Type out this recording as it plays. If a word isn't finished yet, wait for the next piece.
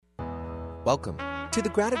Welcome to the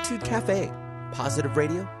Gratitude Cafe, positive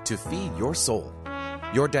radio to feed your soul.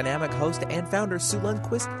 Your dynamic host and founder, Sue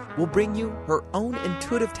Lundquist, will bring you her own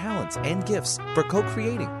intuitive talents and gifts for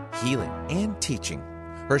co-creating, healing, and teaching.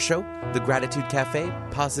 Her show, The Gratitude Cafe,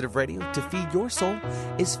 positive radio to feed your soul,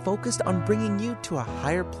 is focused on bringing you to a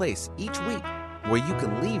higher place each week where you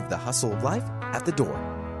can leave the hustle of life at the door.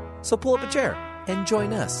 So pull up a chair and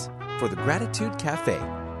join us for The Gratitude Cafe,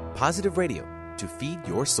 positive radio to feed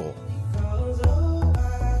your soul.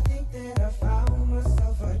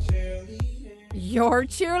 Your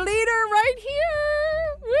cheerleader right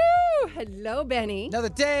here. Woo! Hello, Benny. Another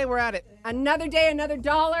day, we're at it. Another day, another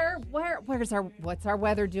dollar. What's our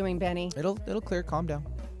weather doing, Benny? It'll clear. Calm down.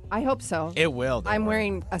 I hope so. It will. I'm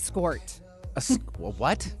wearing a skirt.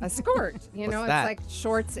 What? A skirt. You know, What's it's that? like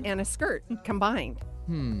shorts and a skirt combined.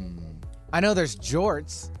 I know there's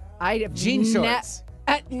jorts. Jean shorts.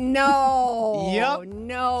 No. Yep.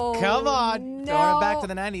 No. Come on. No. Throwing it back to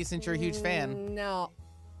the 90s since you're a huge fan. No.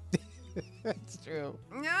 That's true.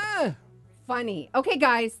 Funny. Okay,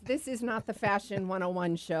 guys, this is not the Fashion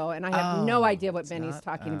 101 show, and I have no idea what Benny's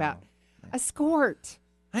talking about. A skirt.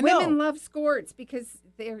 I know. Women love skirts because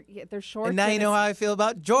they're short. And now you know how I feel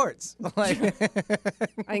about jorts. I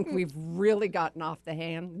think we've really gotten off the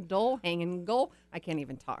hanging goal. I can't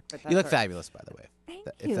even talk. But that's You look all right. fabulous, by the way. Thank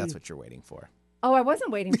If you. that's what you're waiting for. Oh, I wasn't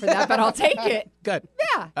waiting for that, but I'll take it. Good.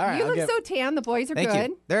 Yeah. All right, you I'll look give- so tan. The boys are Thank good.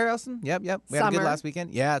 you. There, Elson. Yep. We had a Summer. good last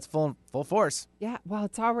weekend. Yeah, it's full force. Yeah. Well,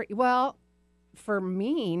 it's already for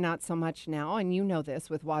me, not so much now, and you know this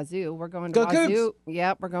with Wazoo. We're going to Go Wazoo.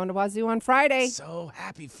 Yep, we're going to Wazoo on Friday. So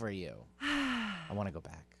happy for you. I want to go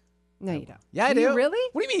back. No, you don't. Yeah, I do. You really?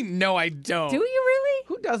 What do you mean, no, I don't? Do you really?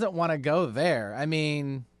 Who doesn't want to go there? I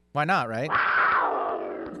mean, why not, right?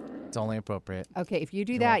 It's only appropriate. Okay, if you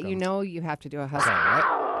do You're that, welcome. you know you have to do a hustle. Sorry,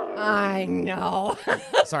 what? I know.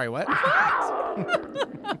 Sorry, what?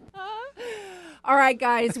 All right,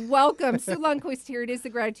 guys, welcome. Sue Lundquist here. It is the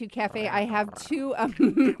Gratitude Cafe. I have two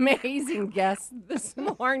amazing guests this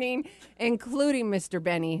morning, including Mr.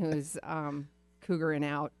 Benny, who's cougaring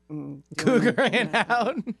out. Cougaring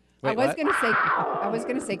out. I Wait, was what?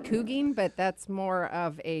 gonna say couging, but that's more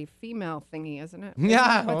of a female thingy, isn't it?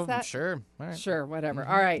 Yeah, What's well, that? sure. All right. Sure, whatever.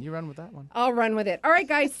 All right. You run with that one. I'll run with it. All right,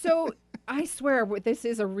 guys. So I swear this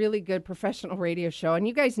is a really good professional radio show, and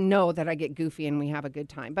you guys know that I get goofy and we have a good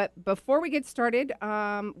time. But before we get started,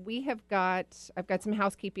 I've got some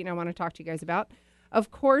housekeeping I want to talk to you guys about.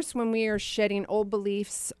 Of course, when we are shedding old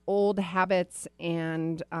beliefs, old habits,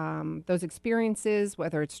 and those experiences,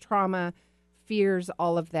 whether it's trauma, fears,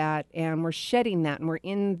 all of that, and we're shedding that, and we're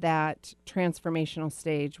in that transformational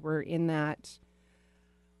stage. We're in that.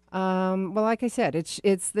 Like I said,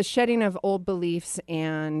 it's the shedding of old beliefs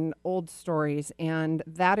and old stories, and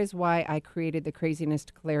that is why I created the Craziness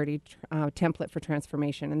to Clarity template for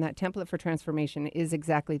transformation. And that template for transformation is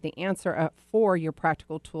exactly the answer for your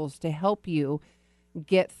practical tools to help you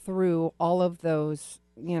get through all of those,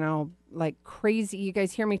 like crazy. You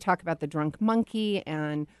guys hear me talk about the drunk monkey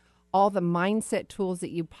and all the mindset tools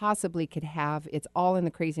that you possibly could have. It's all in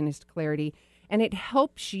the Craziness to Clarity, and it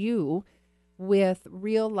helps you with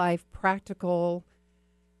real life practical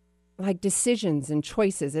like decisions and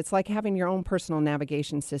choices. It's like having your own personal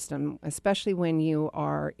navigation system, especially when you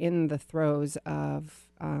are in the throes of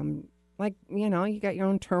you got your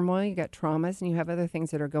own turmoil, you got traumas, and you have other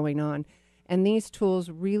things that are going on. And these tools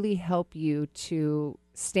really help you to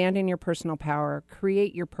stand in your personal power,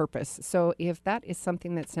 create your purpose. So if that is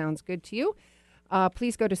something that sounds good to you,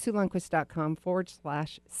 please go to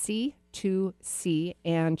SueLundquist.com/C2C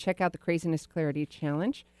and check out the Craziness Clarity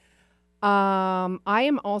Challenge. I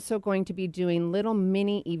am also going to be doing little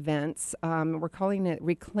mini events. We're calling it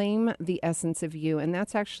Reclaim the Essence of You, and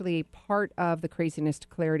that's actually part of the Craziness to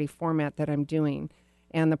Clarity format that I'm doing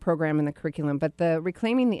and the program and the curriculum. But the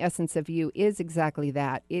Reclaiming the Essence of You is exactly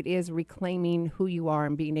that. It is reclaiming who you are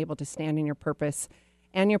and being able to stand in your purpose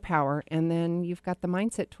and your power. And then you've got the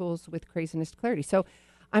mindset tools with Craziness to Clarity. So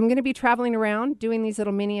I'm going to be traveling around doing these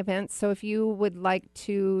little mini events. So if you would like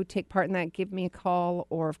to take part in that, give me a call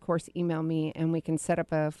or, of course, email me, and we can set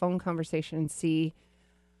up a phone conversation and see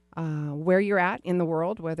where you're at in the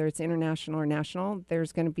world, whether it's international or national.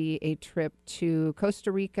 There's going to be a trip to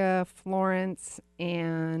Costa Rica, Florence,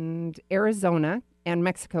 and Arizona, and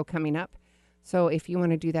Mexico coming up. So if you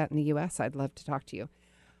want to do that in the U.S., I'd love to talk to you.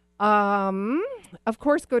 Of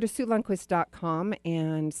course, go to SueLundquist.com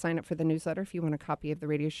and sign up for the newsletter if you want a copy of the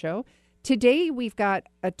radio show. Today, we've got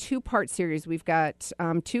a two-part series. We've got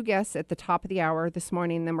two guests at the top of the hour this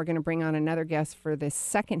morning, then we're going to bring on another guest for this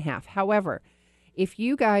second half. However, If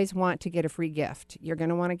you guys want to get a free gift, you're going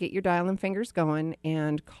to want to get your dial and fingers going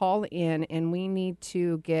and call in, and we need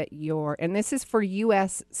to get and this is for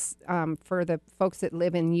U.S., for the folks that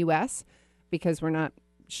live in U.S., because we're not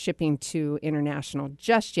shipping to international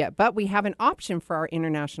just yet, but we have an option for our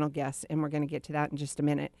international guests, and we're going to get to that in just a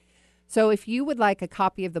minute. So if you would like a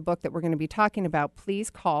copy of the book that we're going to be talking about, please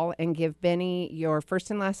call and give Benny your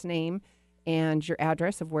first and last name and your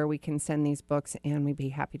address of where we can send these books, and we'd be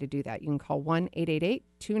happy to do that. You can call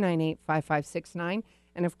 1-888-298-5569,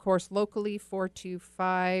 and of course, locally,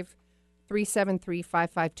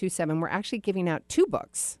 425-373-5527. We're actually giving out 2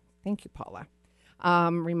 books. Thank you, Paula.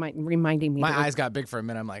 Reminding me. My eyes got big for a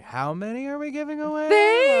minute. I'm like, how many are we giving away?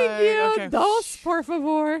 Thank you. Okay. Dos, por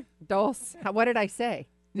favor. Dos. What did I say?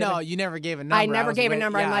 No, you never gave a number. I never gave a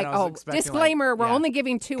number. Yeah, I'm like, disclaimer, we're only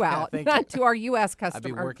giving 2 out to our U.S. customers.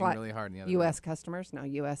 I've been working really hard in the other U.S. customers? No,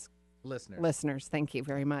 U.S. listeners. Listeners, thank you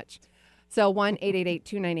very much. So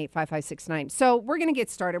 1-888-298-5569. So we're going to get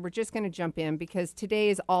started. We're just going to jump in because today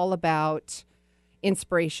is all about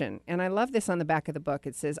inspiration. And I love this on the back of the book.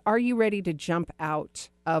 It says, are you ready to jump out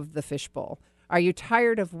of the fishbowl? Are you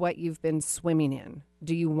tired of what you've been swimming in?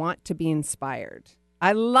 Do you want to be inspired?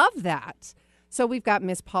 I love that. So we've got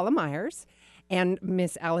Miss Paula Myers and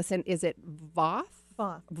Miss Allison, is it Voth?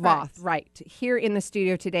 Voth, right, here in the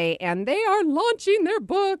studio today. And they are launching their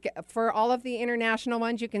book for all of the international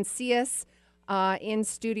ones. You can see us in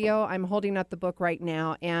studio. I'm holding up the book right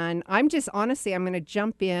now. And I'm just, honestly, I'm going to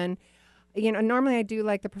jump in. You know, normally I do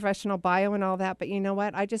like the professional bio and all that, but you know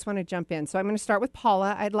what? I just want to jump in. So I'm going to start with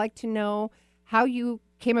Paula. I'd like to know how you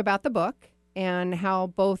came about the book, and how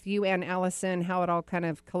both you and Allison, how it all kind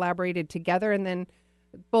of collaborated together, and then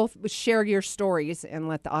both share your stories and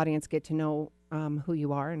let the audience get to know who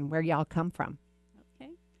you are and where y'all come from.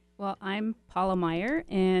 Okay. Well, I'm Paula Meyer,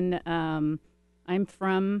 and I'm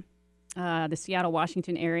from the Seattle,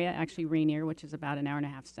 Washington area, actually Rainier, which is about an hour and a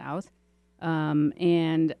half south.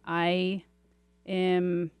 And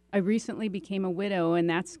I recently became a widow, and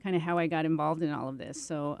that's kind of how I got involved in all of this.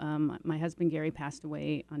 So my husband, Gary, passed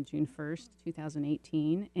away on June 1st,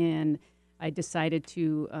 2018, and I decided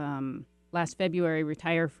to, last February,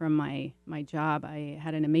 retire from my job. I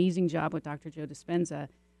had an amazing job with Dr. Joe Dispenza,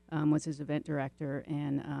 was his event director,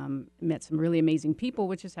 and met some really amazing people,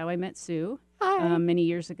 which is how I met Sue. Hi. Many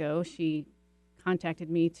years ago. She contacted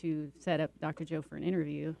me to set up Dr. Joe for an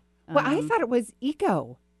interview. Well, I thought it was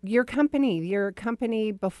ECO. Your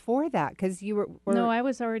company before that, because you were No, I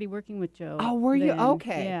was already working with Joe. Oh, were you? then.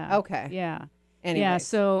 Okay. Yeah. Okay. Yeah. Anyways. Yeah.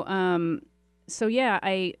 So yeah,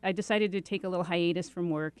 I decided to take a little hiatus from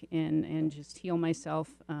work and just heal myself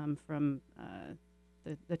from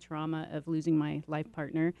the trauma of losing my life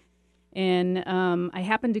partner. And I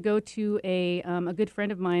happened to go to a good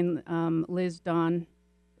friend of mine, Liz Dawn,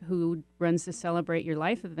 who runs the Celebrate Your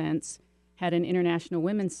Life events, had an International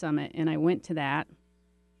Women's Summit, and I went to that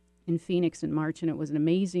in Phoenix in March, and it was an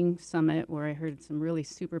amazing summit where I heard some really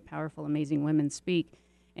super powerful, amazing women speak.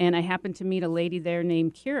 And I happened to meet a lady there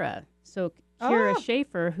named Kira. So Kira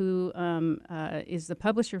Schaefer, who is the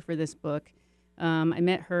publisher for this book, I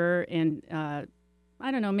met her, and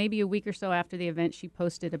I don't know, maybe a week or so after the event, she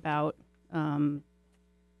posted about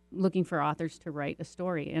looking for authors to write a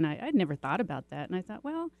story. And I'd never thought about that. And I thought,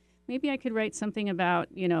 well, maybe I could write something about,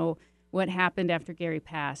 what happened after Gary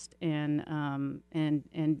passed, and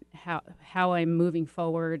how I'm moving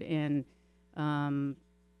forward, and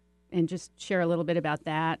just share a little bit about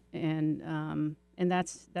that, and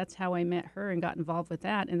that's how I met her and got involved with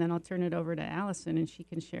that. And then I'll turn it over to Allison, and she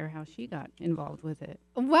can share how she got involved with it.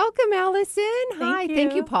 Welcome, Allison. Hi. you.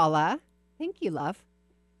 Thank you, Paula. Thank you, love.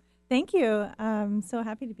 Thank you. I'm so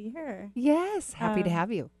happy to be here. Yes, happy to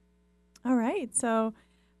have you. All right. So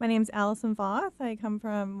my name's Allison Voth. I come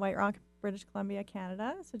from White Rock, British Columbia,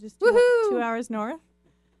 Canada. So just 2 hours north.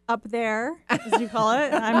 Up there, as you call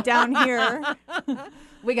it. And I'm down here.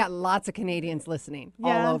 We got lots of Canadians listening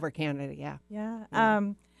all over Canada. Yeah. Yeah.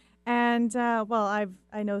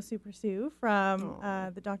 I know Super Sue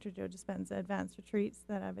from the Dr. Joe Dispenza advanced retreats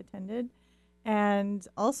that I've attended, and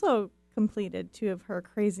also completed 2 of her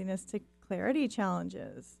Craziness to Clarity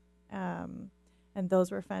challenges. And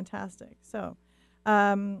those were fantastic. So,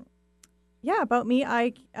 about me,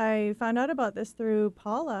 I found out about this through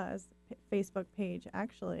Paula's Facebook page,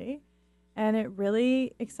 actually. And it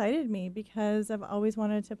really excited me because I've always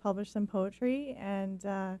wanted to publish some poetry, and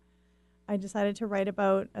I decided to write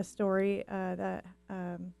about a story an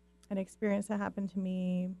experience that happened to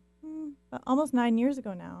me almost 9 years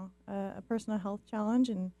ago now, a personal health challenge,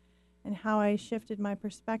 and how I shifted my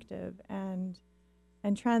perspective and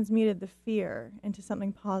transmuted the fear into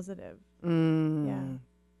something positive.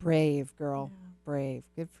 Brave girl. brave.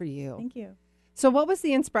 Good for you. Thank you. So what was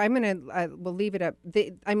the inspiration? We'll leave it up.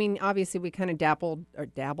 I mean, obviously we kind of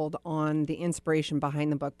dabbled on the inspiration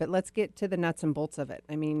behind the book, but let's get to the nuts and bolts of it.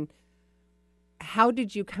 I mean, how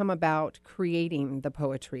did you come about creating the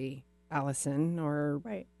poetry, Allison or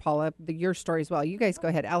Right. Paula? Your story as well. You guys go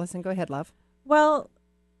ahead. Allison, go ahead, love. Well,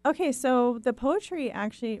 okay, so the poetry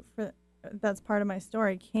actually, that's part of my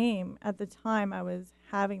story, came at the time I was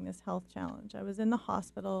having this health challenge. I was in the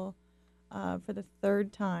hospital for the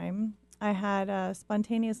third time. I had a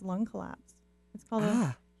spontaneous lung collapse. It's called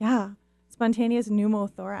spontaneous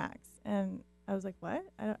pneumothorax. And I was like, what?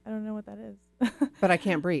 I don't know what that is. But I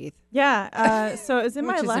can't breathe. Yeah. So it was in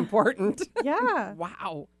my Which is left. important. Yeah.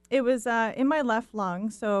 Wow. It was in my left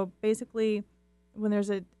lung. So basically, when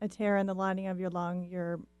there's a tear in the lining of your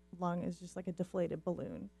lung is just like a deflated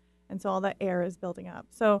balloon. And so all that air is building up.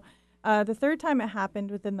 So the third time it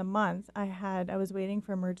happened within the month, I was waiting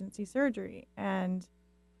for emergency surgery. And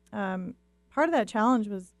part of that challenge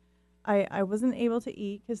was I wasn't able to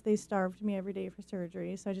eat because they starved me every day for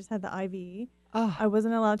surgery. So I just had the IV. Oh. I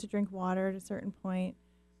wasn't allowed to drink water at a certain point.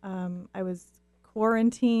 I was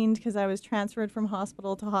quarantined because I was transferred from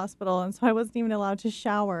hospital to hospital. And so I wasn't even allowed to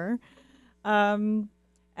shower. And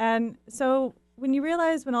so when you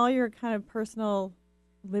realize when all your kind of personal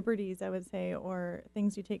liberties, I would say, or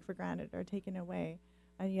things you take for granted are taken away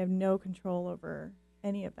and you have no control over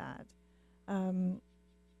any of that,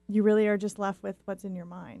 you really are just left with what's in your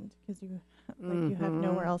mind because you have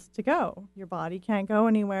nowhere else to go. Your body can't go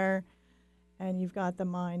anywhere and you've got the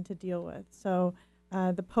mind to deal with. So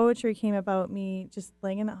the poetry came about me just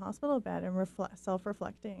laying in the hospital bed and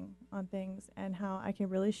self-reflecting on things and how I can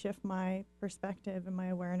really shift my perspective and my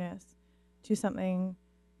awareness to something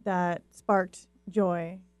that sparked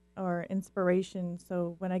joy or inspiration.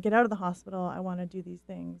 So when I get out of the hospital, I want to do these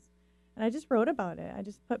things. And I just wrote about it. I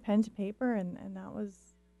just put pen to paper, and that was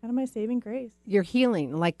kind of my saving grace. You're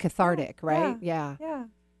healing, like cathartic, right? Yeah. Yeah.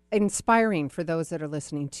 Inspiring for those that are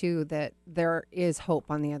listening too, that there is hope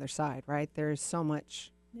on the other side, right? There's so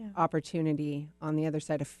much opportunity on the other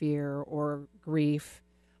side of fear or grief.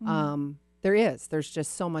 There's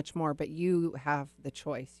just so much more, but you have the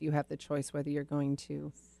choice. You have the choice whether you're going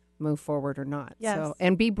to move forward or not. Yes. So,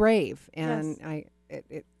 and be brave. And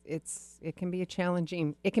Yes. it can be a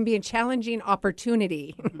challenging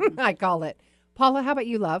opportunity. I call it. Paula, how about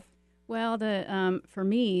you, love? Well, for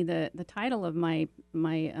me, the title of my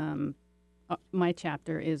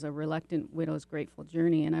chapter is A Reluctant Widow's Grateful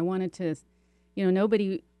Journey, and I wanted to,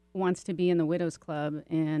 nobody wants to be in the Widows Club,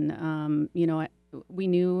 and we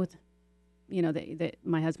knew, that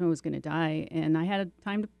my husband was going to die, and I had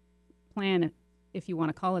time to plan, if you want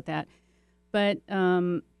to call it that, but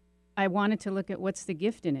I wanted to look at what's the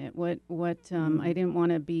gift in it. I didn't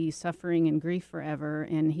want to be suffering and grief forever,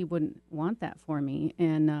 and he wouldn't want that for me.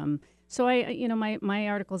 And so my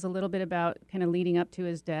article is a little bit about kind of leading up to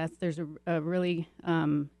his death. There's a really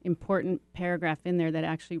important paragraph in there that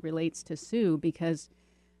actually relates to Sue because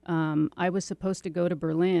I was supposed to go to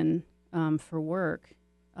Berlin for work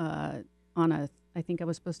I think I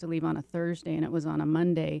was supposed to leave on a Thursday, and it was on a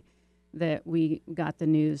Monday that we got the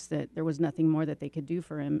news that there was nothing more that they could do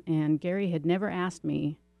for him. And Gary had never asked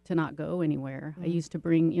me to not go anywhere. I used to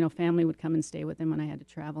bring, family would come and stay with him when I had to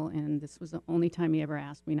travel, and this was the only time he ever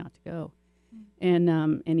asked me not to go.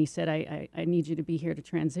 And he said, I need you to be here to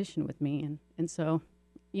transition with me. And so,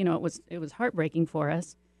 it was heartbreaking for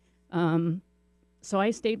us. So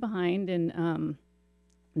I stayed behind, and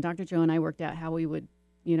Dr. Joe and I worked out how we would,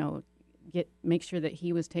 make sure that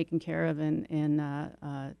he was taken care of and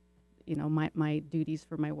my duties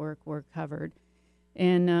for my work were covered.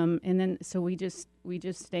 And then so we just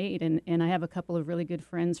stayed, and I have a couple of really good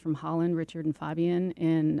friends from Holland, Richard and Fabian,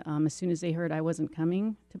 and as soon as they heard I wasn't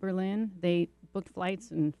coming to Berlin, they booked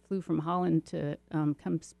flights and flew from Holland to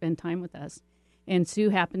come spend time with us. And Sue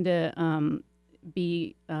happened to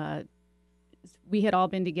we had all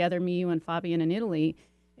been together, me, you, and Fabian in Italy,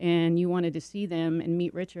 and you wanted to see them and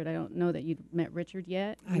meet Richard. I don't know that you'd met Richard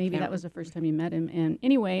yet. Maybe that was the first time you met him. And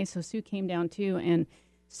anyway, so Sue came down too, and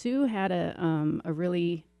Sue had a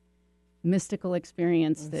really mystical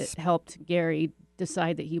experience that helped Gary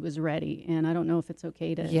decide that he was ready. And I don't know if it's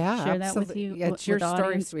okay to share that with you. Yeah, it's your story,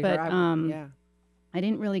 audience, sweetheart. But I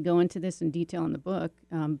didn't really go into this in detail in the book.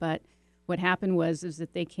 But what happened was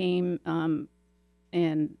that they came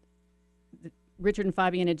and Richard and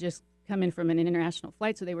Fabian had just come in from an international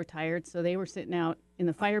flight, so they were tired. So they were sitting out in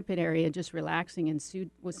the fire pit area just relaxing, and Sue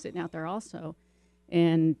was sitting out there also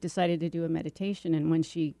and decided to do a meditation. And when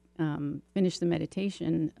she finished the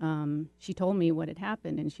meditation, she told me what had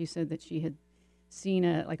happened, and she said that she had seen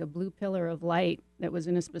a blue pillar of light that was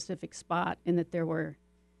in a specific spot, and that there were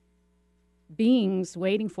beings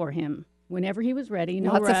waiting for him whenever he was ready.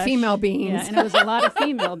 No Lots rush. of female beings. Yeah, and it was a lot of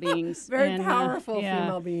female beings. Very and, powerful yeah.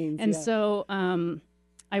 female beings. And yeah. so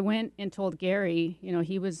I went and told Gary,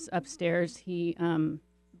 he was upstairs. He,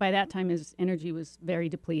 by that time, his energy was very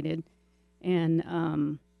depleted.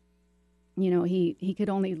 And, he could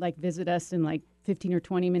only visit us in 15 or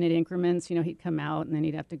 20 minute increments. He'd come out and then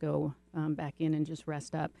he'd have to go back in and just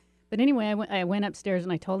rest up. But anyway, I went upstairs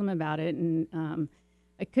and I told him about it. And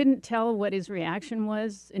I couldn't tell what his reaction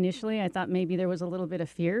was initially. I thought maybe there was a little bit of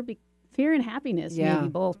fear and happiness, maybe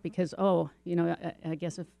both, because, I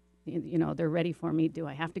guess if, they're ready for me, do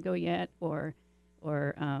I have to go yet or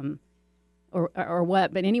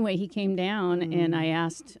what? But anyway, he came down and I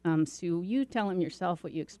asked Sue, you tell him yourself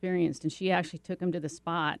what you experienced. And she actually took him to the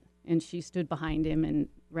spot and she stood behind him and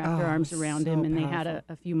wrapped her arms around him, and they had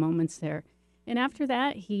a few moments there. And after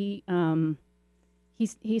that, he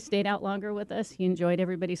stayed out longer with us. He enjoyed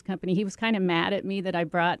everybody's company. He was kind of mad at me that I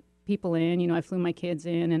brought people in. I flew my kids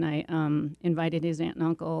in and I invited his aunt and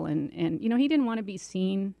uncle. And he didn't want to be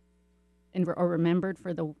seen or remembered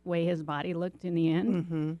for the way his body looked in the end.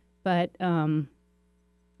 Mm-hmm. But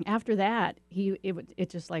after that, it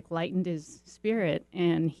just lightened his spirit,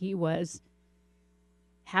 and he was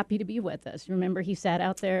happy to be with us. Remember, he sat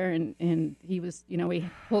out there and he was, we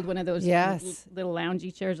pulled one of those little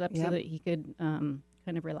loungy chairs up so that he could kind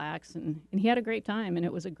of relax, and he had a great time, and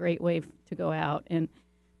it was a great way to go out. And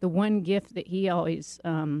the one gift that he always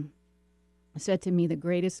said to me, the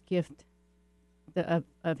greatest gift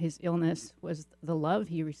of his illness was the love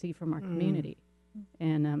he received from our community.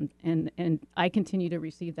 And I continue to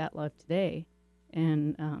receive that love today.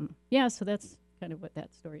 And so that's kind of what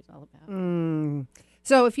that story is all about.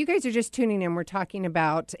 So if you guys are just tuning in, we're talking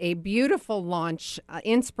about a beautiful launch,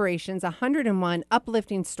 Inspirations, 101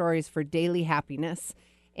 Uplifting Stories for Daily Happiness.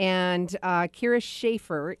 And Kira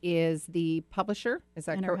Schaefer is the publisher. Is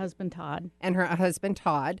that correct? her husband, Todd. And her husband,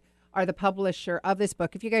 Todd, are the publisher of this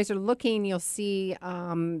book. If you guys are looking, you'll see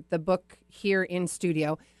the book here in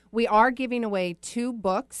studio. We are giving away 2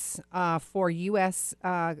 books for U.S.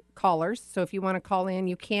 callers. So if you want to call in,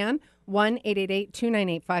 you can.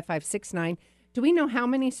 1-888-298-5569. Do we know how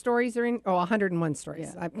many stories are in? 101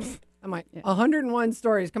 stories. Yeah. I'm like, 101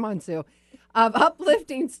 stories. Come on, Sue. Of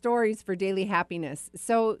uplifting stories for daily happiness.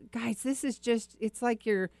 So, guys, this is just, it's like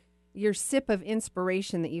your sip of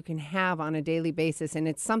inspiration that you can have on a daily basis. And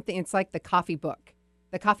it's like the coffee book,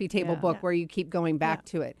 the coffee table book where you keep going back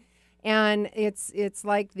to it. And it's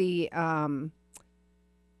like the,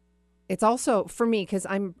 it's also for me, because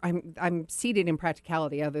I'm seated in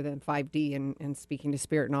practicality other than 5D and speaking to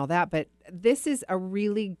spirit and all that. But this is a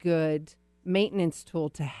really good maintenance tool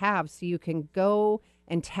to have, so you can go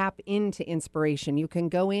and tap into inspiration. You can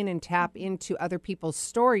go in and tap into other people's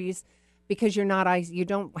stories, because you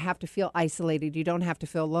don't have to feel isolated. You don't have to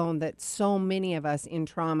feel alone, that so many of us in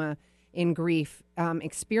trauma, in grief,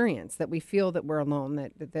 experience, that we feel that we're alone,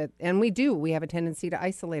 that and we have a tendency to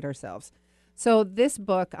isolate ourselves. So this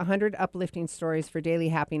book, 100 Uplifting Stories for Daily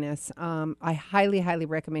Happiness, I highly, highly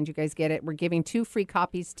recommend you guys get it. We're giving 2 free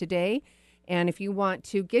copies today. And if you want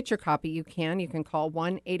to get your copy, you can call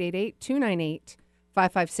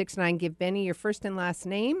 1-888-298-5569. Give Benny your first and last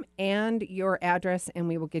name and your address, and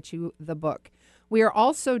we will get you the book. We are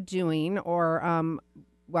also doing,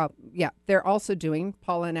 they're also doing,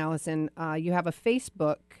 Paula and Allison, you have a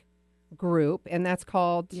Facebook group, and that's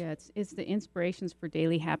called... Yeah, it's the Inspirations for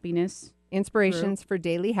Daily Happiness. Inspirations for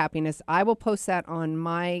Daily Happiness. I will post that on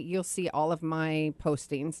you'll see all of my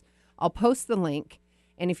postings. I'll post the link.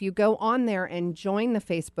 And if you go on there and join the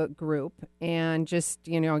Facebook group and just,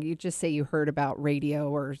 you just say you heard about radio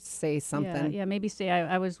or say something. Yeah, maybe say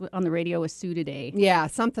I was on the radio with Sue today. Yeah,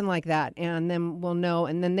 something like that. And then we'll know.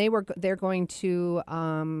 And then they're going to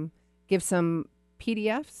give some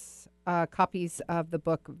PDFs, copies of the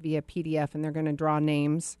book via PDF, and they're going to draw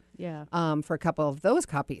names for a couple of those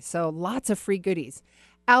copies. So lots of free goodies.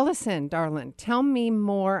 Allison, darling, tell me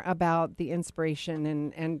more about the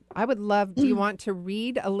inspiration. And I would love, do you want to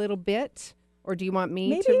read a little bit, or do you want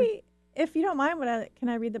me to? Maybe, if you don't mind, can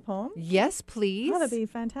I read the poem? Yes, please. Oh, that'd be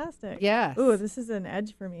fantastic. Yes. Ooh, this is an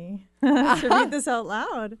edge for me to read this out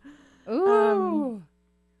loud. Ooh.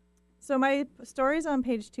 So my story's on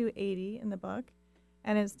page 280 in the book,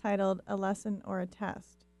 and it's titled A Lesson or a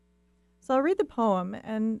Test. So I'll read the poem,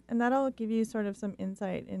 and that'll give you sort of some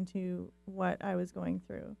insight into what I was going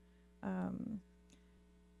through.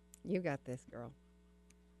 You got this, girl.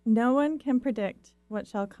 No one can predict what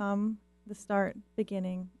shall come, the start,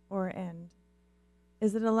 beginning, or end.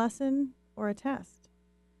 Is it a lesson or a test?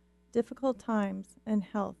 Difficult times and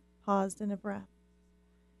health paused in a breath.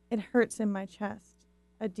 It hurts in my chest.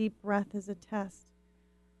 A deep breath is a test.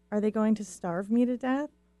 Are they going to starve me to death?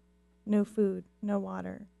 No food, no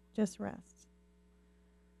water, just rest.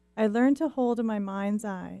 I learned to hold in my mind's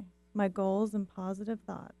eye my goals and positive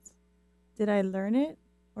thoughts. Did I learn it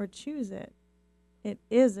or choose it? It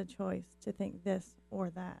is a choice to think this or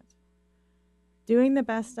that. Doing the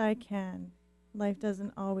best I can. Life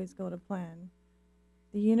doesn't always go to plan.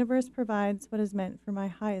 The universe provides what is meant for my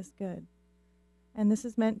highest good. And this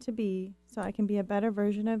is meant to be so I can be a better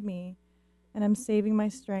version of me, and I'm saving my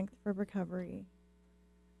strength for recovery.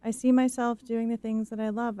 I see myself doing the things that I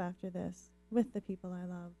love after this, with the people I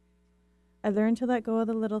love. I learned to let go of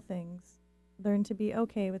the little things, learn to be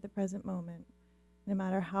okay with the present moment, no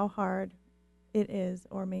matter how hard it is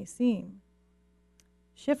or may seem.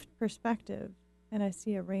 Shift perspective, and I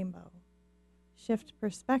see a rainbow. Shift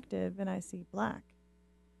perspective, and I see black.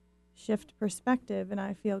 Shift perspective, and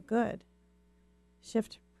I feel good.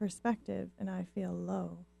 Shift perspective, and I feel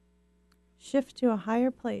low. Shift to a higher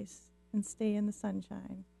place and stay in the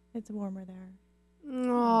sunshine. It's warmer there.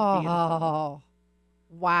 Oh,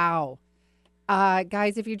 wow.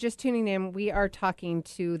 Guys, if you're just tuning in, we are talking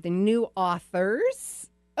to the new authors.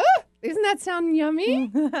 Oh, doesn't that sound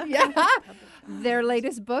yummy? Yeah. Their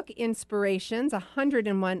latest book, Inspirations,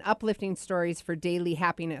 101 Uplifting Stories for Daily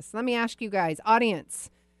Happiness. Let me ask you guys, audience,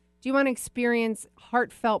 do you want to experience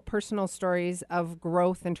heartfelt personal stories of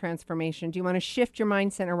growth and transformation? Do you want to shift your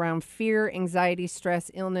mindset around fear, anxiety,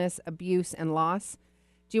 stress, illness, abuse, and loss?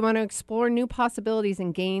 Do you want to explore new possibilities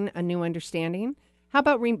and gain a new understanding? How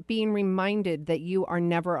about being reminded that you are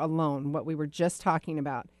never alone, what we were just talking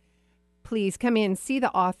about? Please come in, see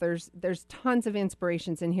the authors. There's tons of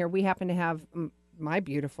inspirations in here. We happen to have my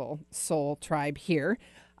beautiful soul tribe here,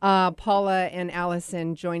 Paula and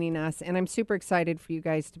Allison joining us. And I'm super excited for you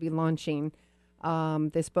guys to be launching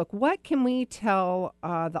this book. What can we tell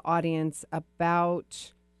the audience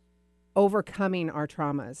about overcoming our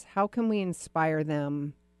traumas? How can we inspire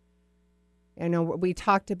them? I know we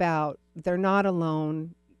talked about they're not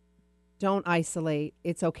alone. Don't isolate.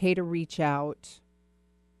 It's okay to reach out,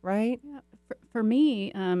 right? Yeah, for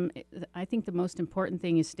me, I think the most important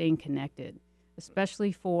thing is staying connected,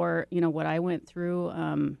 especially for, what I went through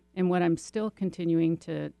and what I'm still continuing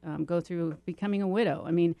to go through, becoming a widow.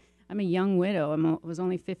 I mean, I'm a young widow. I was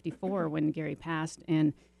only 54 when Gary passed,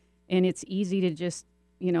 and it's easy to just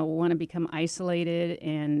want to become isolated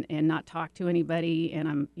and not talk to anybody.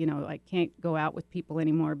 And I can't go out with people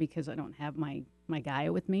anymore because I don't have my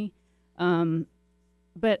guy with me.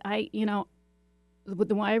 But I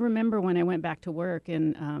remember when I went back to work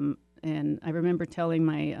and I remember telling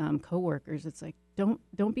my coworkers, it's like,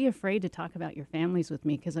 don't be afraid to talk about your families with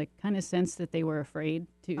me, because I kind of sensed that they were afraid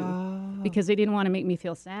to, because they didn't want to make me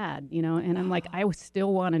feel sad, and I'm like, I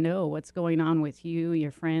still want to know what's going on with you,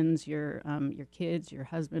 your friends, your kids, your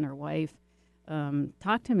husband or wife.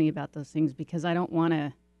 Talk to me about those things, because I don't want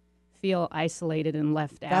to feel isolated and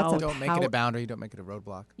left out. Don't make it a boundary. Don't make it a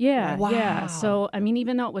roadblock. Yeah, Wow. yeah. So, I mean,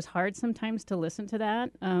 even though it was hard sometimes to listen to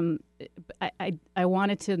that, I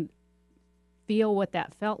wanted to feel what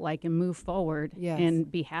that felt like and move forward. Yes. And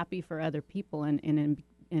be happy for other people.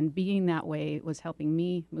 And being that way was helping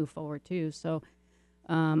me move forward too. So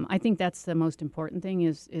I think that's the most important thing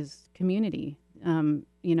is community.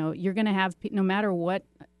 You're going to have, no matter what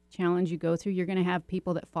challenge you go through, you're going to have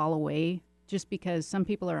people that fall away just because some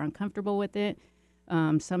people are uncomfortable with it.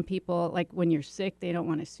 Some people, like when you're sick, they don't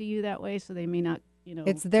want to see you that way, so they may not,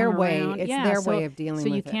 it's their come way. around. It's Yeah, their so- way of dealing with it.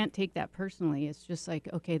 So you can't take that personally. It's just like,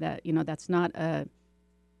 okay, that, that's not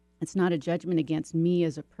it's not a judgment against me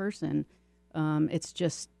as a person. It's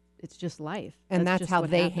just life. And that's just how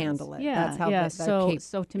what they happens. handle it. Yeah, That's how yeah. that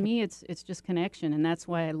So to me, it's just connection, and that's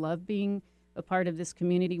why I love being a part of this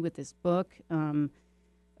community with this book.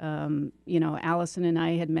 Allison and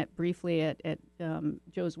I had met briefly at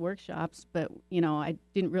Joe's workshops, but I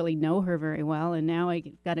didn't really know her very well, and now I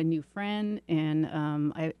got a new friend, and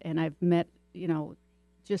I've met,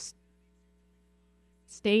 just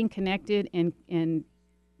staying connected and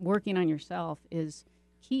working on yourself is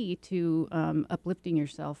key to uplifting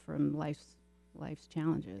yourself from life's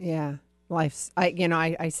challenges. Yeah. I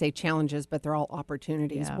say challenges, but they're all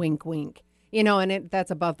opportunities. Yeah. Wink, wink. And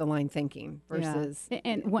that's above the line thinking versus. Yeah.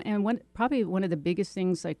 And probably one of the biggest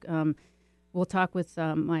things, like we'll talk with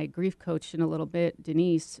my grief coach in a little bit,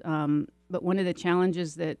 Denise. But one of the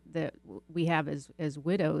challenges that we have as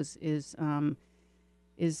widows is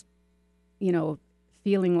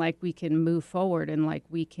feeling like we can move forward and like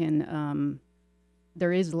we can.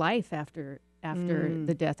 There is life after after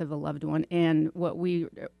the death of a loved one. And what we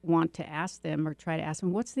want to ask them or try to ask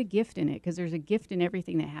them, what's the gift in it? Because there's a gift in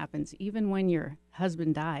everything that happens. Even when your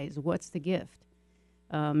husband dies, what's the gift?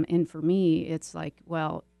 And for me, it's like,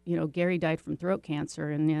 well, Gary died from throat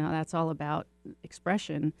cancer, and, that's all about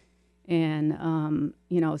expression. And,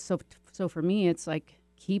 so for me, it's like,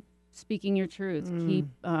 keep speaking your truth, keep,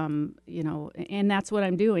 and that's what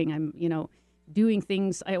I'm doing. I'm, doing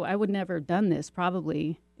things. I would never have done this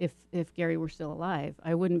probably if Gary were still alive.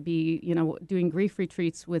 I wouldn't be, doing grief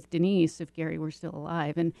retreats with Denise if Gary were still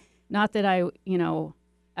alive. And not that I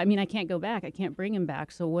can't go back. I can't bring him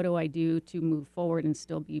back. So what do I do to move forward and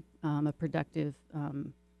still be a productive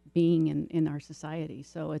being in our society?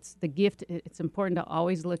 So it's the gift. It's important to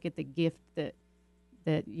always look at the gift that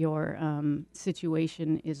your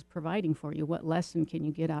situation is providing for you. What lesson can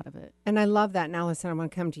you get out of it? And I love that. And Allison, I want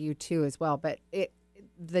to come to you too as well. But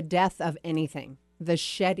the death of anything, the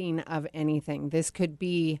shedding of anything. This could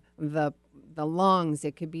be the lungs.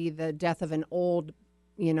 It could be the death of an old,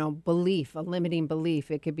 belief, a limiting belief.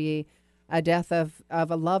 It could be a death of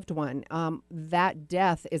a loved one. That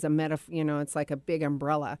death is a metaphor. It's like a big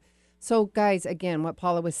umbrella. So, guys, again, what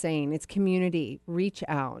Paula was saying, it's community. Reach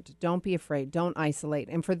out. Don't be afraid. Don't isolate.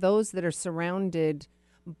 And for those that are surrounded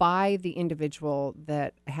by the individual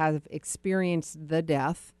that have experienced the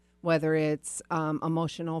death, whether it's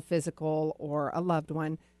emotional, physical, or a loved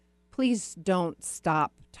one, please don't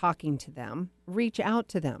stop talking to them. Reach out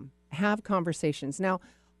to them. Have conversations. Now,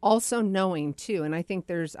 also knowing, too, and I think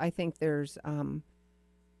there's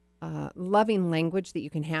loving language that you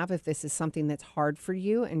can have if this is something that's hard for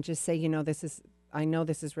you, and just say, I know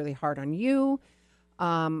this is really hard on you,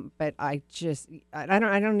 but I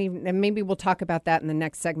don't even, and maybe we'll talk about that in the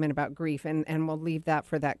next segment about grief, and we'll leave that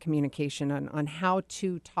for that communication on how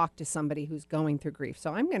to talk to somebody who's going through grief.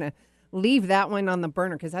 So I'm going to leave that one on the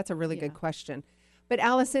burner because that's a really good question. But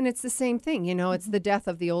Allison, it's the same thing, it's the death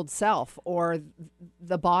of the old self or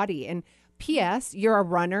the body. And P.S., you're a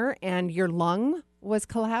runner and your lung was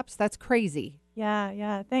collapsed. That's crazy.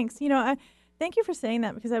 Yeah. Thanks. Thank you for saying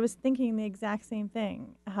that, because I was thinking the exact same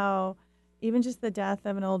thing. How even just the death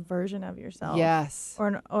of an old version of yourself. Yes.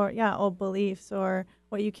 Or old beliefs or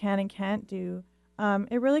what you can and can't do.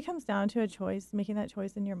 It really comes down to a choice, making that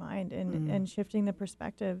choice in your mind and shifting the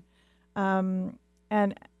perspective.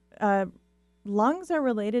 Lungs are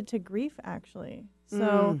related to grief, actually.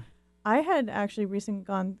 So I had actually recently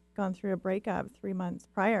gone through a breakup 3 months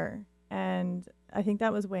prior, and I think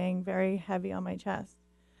that was weighing very heavy on my chest.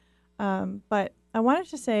 But I wanted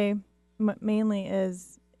to say mainly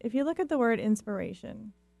is, if you look at the word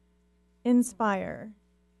inspiration, inspire,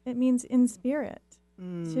 it means in spirit,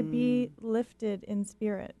 to be lifted in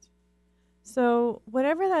spirit. So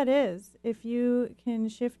whatever that is, if you can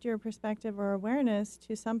shift your perspective or awareness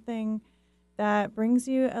to something that brings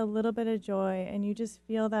you a little bit of joy, and you just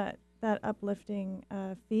feel that uplifting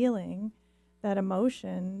feeling, that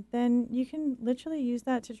emotion, then you can literally use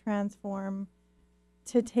that to transform,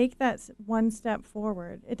 to take that one step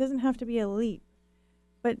forward. It doesn't have to be a leap,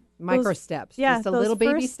 but micro steps, just a little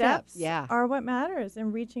baby steps are what matters,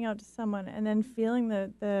 and reaching out to someone and then feeling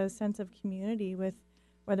the sense of community with,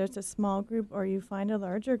 whether it's a small group or you find a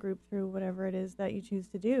larger group through whatever it is that you choose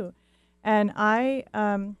to do. And I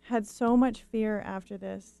had so much fear after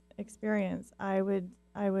this experience. I would.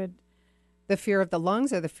 The fear of the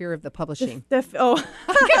lungs or the fear of the publishing? Because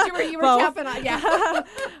you were tapping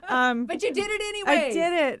on, but you did it anyway. I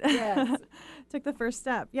did it. Yes. Took the first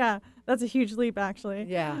step. Yeah, that's a huge leap, actually.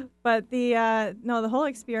 Yeah. But the whole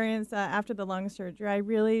experience after the lung surgery, I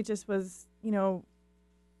really just was,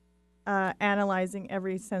 analyzing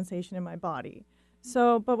every sensation in my body.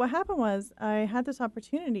 So, but what happened was I had this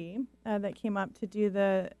opportunity that came up to do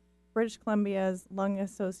the British Columbia's Lung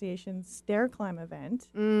Association stair climb event.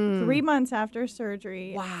 3 months after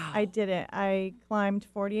surgery, wow. I did it. I climbed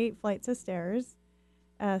 48 flights of stairs,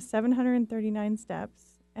 739 steps.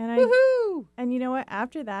 And Woohoo! And you know what?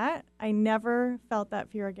 After that, I never felt that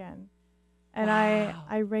fear again. And wow.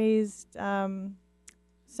 I raised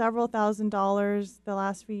several $1,000s the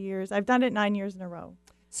last few years. I've done it 9 years in a row.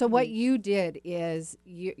 So what you did is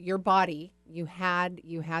your body, you had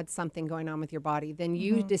something going on with your body. Then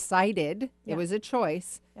you decided, it was a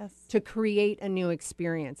choice, to create a new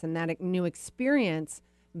experience. And that new experience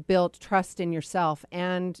built trust in yourself.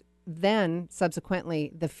 And then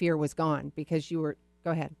subsequently the fear was gone because you were,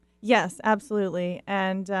 go ahead. Yes, absolutely.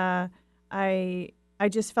 And I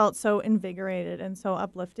just felt so invigorated and so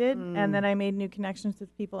uplifted. And then I made new connections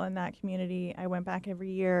with people in that community. I went back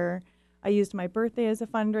every year. I used my birthday as a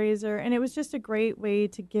fundraiser, and it was just a great way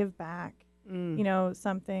to give back,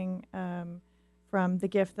 something from the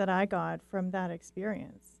gift that I got from that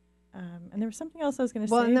experience. And there was something else I was going to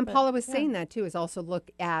say. Well, and then but, Paula was yeah. saying that too, is also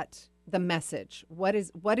look at the message. What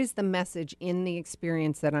is the message in the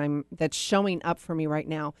experience that's showing up for me right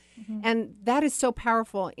now? Mm-hmm. And that is so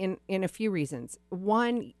powerful in a few reasons.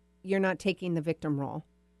 One, you're not taking the victim role.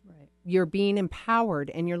 Right. You're being empowered,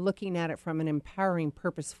 and you're looking at it from an empowering,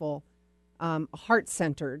 purposeful,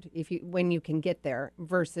 heart-centered. When you can get there,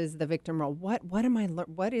 versus the victim role.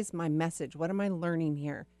 What is my message? What am I learning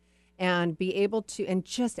here? And be able to, and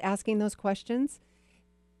just asking those questions,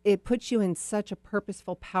 it puts you in such a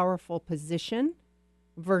purposeful, powerful position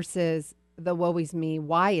versus the woe is me.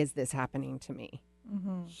 Why is this happening to me?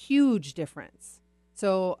 Mm-hmm. Huge difference.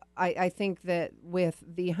 So I think that with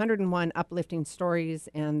the 101 uplifting stories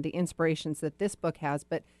and the inspirations that this book has,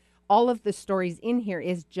 but all of the stories in here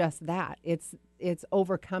is just that. It's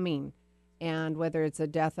overcoming, and whether it's a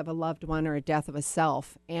death of a loved one or a death of a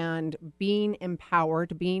self, and being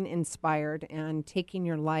empowered, being inspired, and taking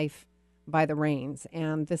your life by the reins.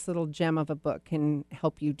 And this little gem of a book can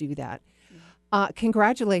help you do that.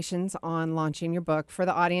 Congratulations on launching your book. For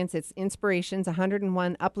the audience, it's Inspirations,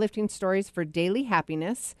 101 Uplifting Stories for Daily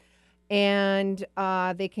Happiness. And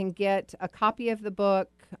they can get a copy of the book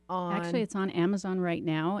on... Actually, it's on Amazon right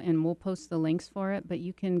now, and we'll post the links for it. But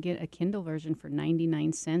you can get a Kindle version for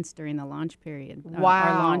 99 cents during the launch period. Wow.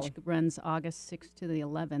 Our launch runs August 6th to the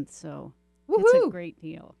 11th, so Woohoo! it's a great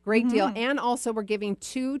deal. Great deal. And also, we're giving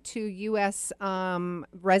 2 to U.S.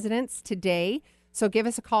 Residents today. So give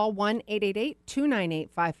us a call,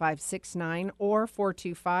 1-888-298-5569 or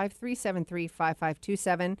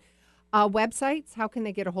 425-373-5527. Websites, how can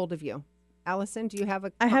they get a hold of you? Allison, do you have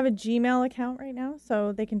a... I have a Gmail account right now,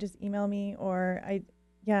 so they can just email me, or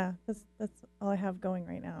that's all I have going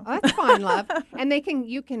right now. Oh, that's fine, love. And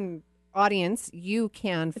you can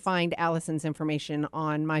find Allison's information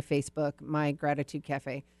on my Facebook, My Gratitude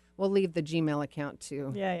Cafe. We'll leave the Gmail account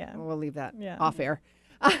too. Yeah. We'll leave that off Yeah. air.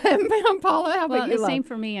 Paula, how about you, love? Same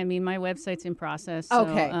for me. I mean, my website's in process. So,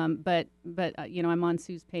 Okay. But I'm on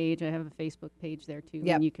Sue's page. I have a Facebook page there too,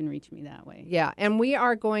 Yep. and you can reach me that way. Yeah, and we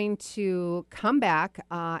are going to come back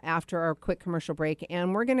after our quick commercial break,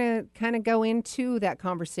 and we're going to kind of go into that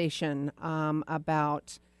conversation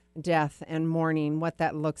about death and mourning, what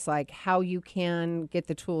that looks like, how you can get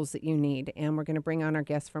the tools that you need. And we're going to bring on our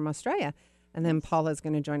guest from Australia. And then Paula's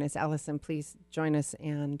going to join us. Allison, please join us.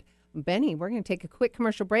 And Benny, we're going to take a quick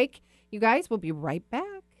commercial break. You guys, we'll be right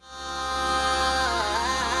back.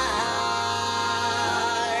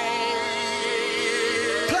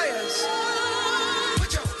 Players,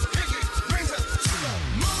 put your pinky rings up to the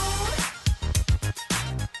moon.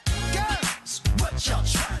 Girls, what y'all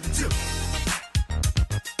trying to do?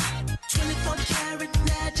 24 karat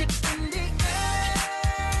magic in the air.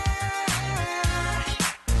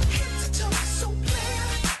 Head to toe, so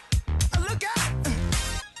clear. Look out.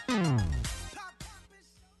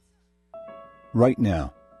 Right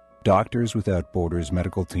now, Doctors Without Borders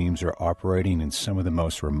medical teams are operating in some of the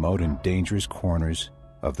most remote and dangerous corners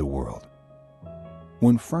of the world.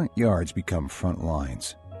 When front yards become front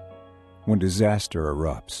lines, when disaster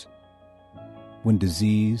erupts, when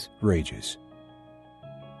disease rages,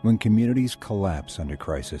 when communities collapse under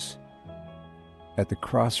crisis, at the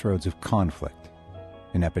crossroads of conflict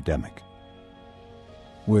and epidemic,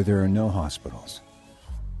 where there are no hospitals,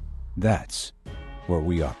 that's where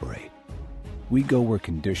we operate. We go where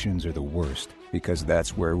conditions are the worst because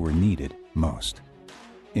that's where we're needed most.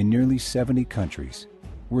 In nearly 70 countries,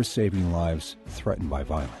 we're saving lives threatened by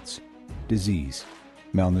violence, disease,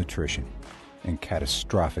 malnutrition, and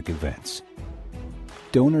catastrophic events.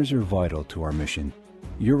 Donors are vital to our mission.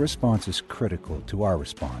 Your response is critical to our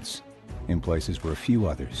response in places where few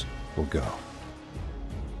others will go.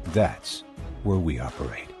 That's where we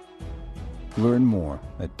operate. Learn more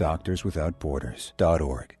at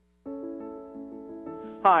doctorswithoutborders.org.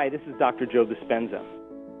 Hi, this is Dr. Joe Dispenza.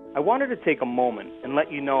 I wanted to take a moment and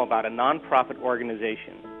let you know about a nonprofit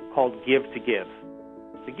organization called Give to Give.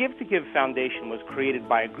 The Give to Give Foundation was created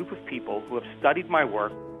by a group of people who have studied my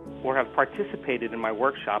work or have participated in my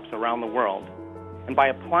workshops around the world. And by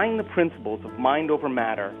applying the principles of mind over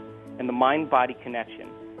matter and the mind-body connection,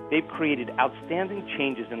 they've created outstanding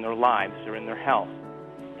changes in their lives or in their health,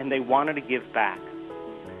 and they wanted to give back.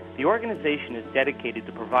 The organization is dedicated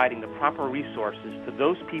to providing the proper resources to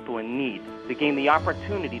those people in need to gain the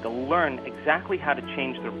opportunity to learn exactly how to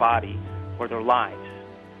change their body or their lives.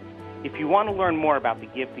 If you want to learn more about the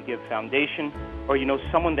Give to Give Foundation, or you know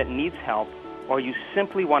someone that needs help, or you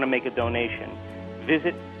simply want to make a donation,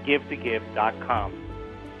 visit givetogive.com.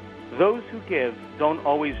 Those who give don't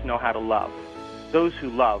always know how to love. Those who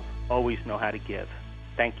love always know how to give.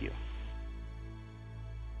 Thank you.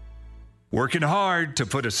 Working hard to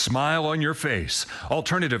put a smile on your face.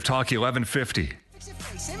 Alternative Talk 1150. Fix your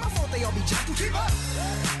face. Ain't my fault they all be jacking. Keep up.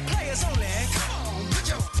 Players only. Come on, put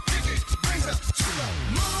your pinky rings up to the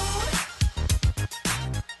moon.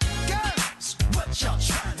 Girls, what y'all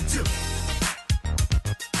trying to do?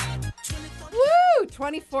 Woo!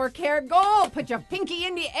 24 karat gold. Put your pinky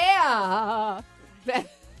in the air.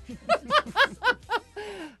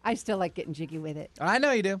 I still like getting jiggy with it. I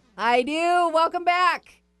know you do. I do. Welcome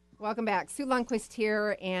back. Welcome back. Sue Lundquist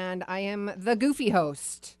here, and I am the goofy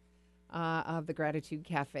host of the Gratitude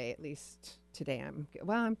Cafe. At least today,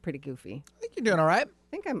 I'm pretty goofy. I think you're doing all right. I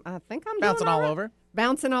think I'm Bouncing doing all right. over.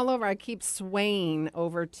 Bouncing all over. I keep swaying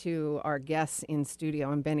over to our guests in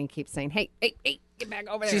studio, and Benny keeps saying, "Hey, get back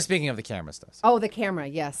over there." She's speaking of the camera stuff. Oh, the camera.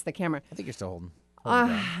 Yes, the camera. I think you're still holding.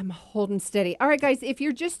 I'm holding steady. All right, guys, if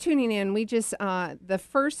you're just tuning in, we just, the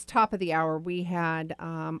first top of the hour, we had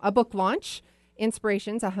a book launch,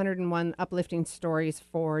 Inspirations, 101 Uplifting Stories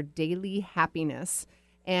for Daily Happiness.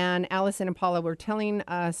 And Allison and Paula were telling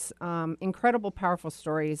us incredible, powerful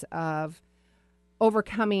stories of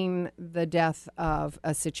overcoming the death of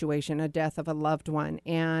a situation, a death of a loved one.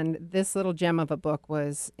 And this little gem of a book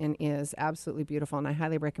was and is absolutely beautiful, and I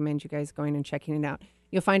highly recommend you guys going and checking it out.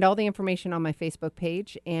 You'll find all the information on my Facebook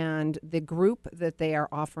page and the group that they are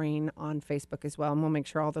offering on Facebook as well. And we'll make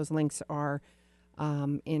sure all those links are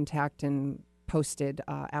intact and posted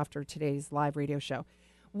after today's live radio show.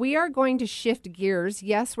 We are going to shift gears.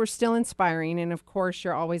 Yes, we're still inspiring. And of course,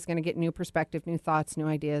 you're always going to get new perspective, new thoughts, new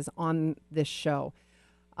ideas on this show.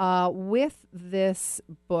 With this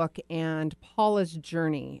book and Paula's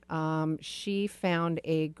journey, she found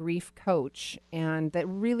a grief coach, and that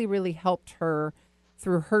really, really helped her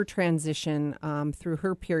through her transition, through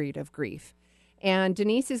her period of grief. And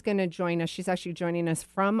Denise is going to join us. She's actually joining us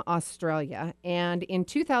from Australia. And in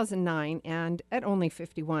 2009, and at only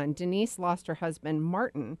 51, Denise lost her husband,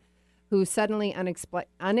 Martin, who suddenly,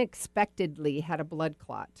 unexpectedly had a blood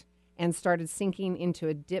clot and started sinking into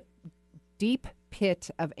a deep pit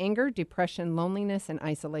of anger, depression, loneliness, and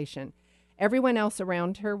isolation. Everyone else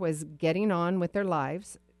around her was getting on with their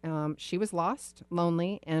lives. She was lost,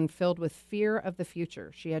 lonely, and filled with fear of the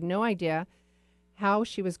future. She had no idea how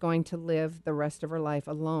she was going to live the rest of her life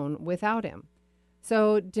alone without him.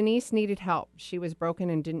 So Denise needed help. She was broken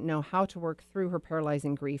and didn't know how to work through her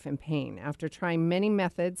paralyzing grief and pain. After trying many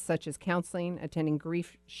methods such as counseling, attending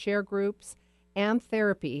grief share groups, and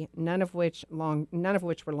therapy, none of which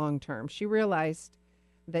were long-term, she realized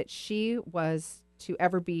that if she was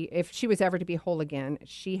ever to be whole again,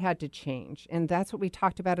 she had to change. And that's what we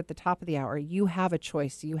talked about at the top of the hour. You have a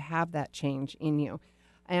choice. You have that change in you.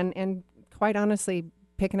 And quite honestly,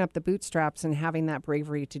 picking up the bootstraps and having that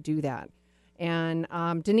bravery to do that. And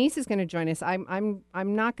Denise is going to join us. I'm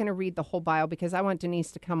not going to read the whole bio because I want Denise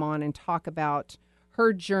to come on and talk about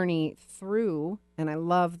her journey through, and I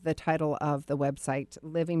love the title of the website,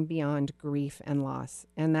 Living Beyond Grief and Loss.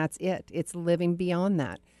 And that's it. It's living beyond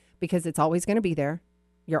that because it's always going to be there.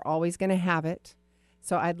 You're always going to have it.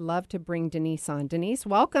 So I'd love to bring Denise on. Denise,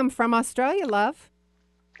 welcome from Australia, love.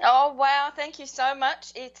 Oh, wow. Thank you so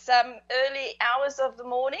much. It's early hours of the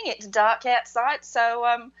morning. It's dark outside.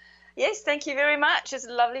 So, yes, thank you very much. It's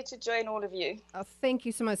lovely to join all of you. Oh, thank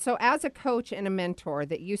you so much. So as a coach and a mentor,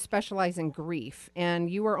 that you specialize in grief, and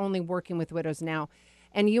you are only working with widows now,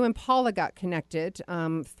 and you and Paula got connected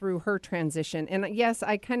through her transition. And yes,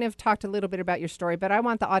 I kind of talked a little bit about your story, but I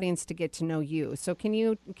want the audience to get to know you. So can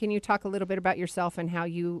you talk a little bit about yourself and how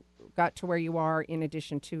you got to where you are in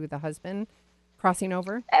addition to the husband crossing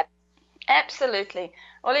over? Absolutely.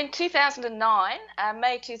 Well, in 2009,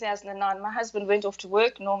 May 2009, my husband went off to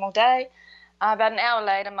work, normal day. About an hour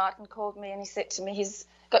later, Martin called me and he said to me, he's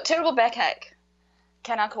got terrible backache.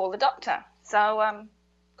 Can I call the doctor? So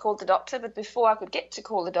called the doctor, but before I could get to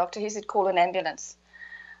call the doctor, he said, call an ambulance.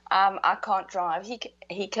 I can't drive.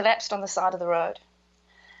 He collapsed on the side of the road.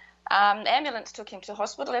 The ambulance took him to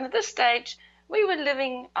hospital, and at this stage, we were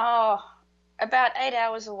living about 8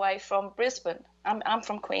 hours away from Brisbane. I'm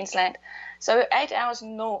from Queensland, so 8 hours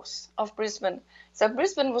north of Brisbane. So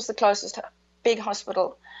Brisbane was the closest big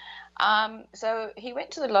hospital. So he went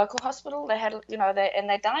to the local hospital. They had, and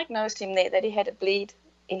they diagnosed him there that he had a bleed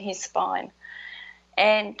in his spine,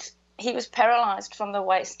 and he was paralysed from the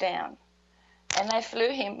waist down. And they flew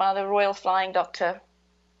him by the Royal Flying Doctor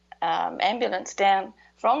ambulance down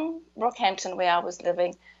from Rockhampton, where I was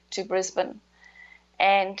living, to Brisbane,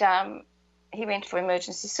 and he went for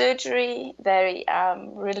emergency surgery. They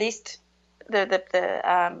released the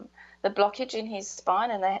blockage in his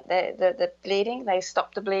spine and the bleeding. They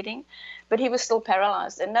stopped the bleeding, but he was still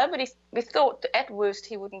paralysed. And we thought that at worst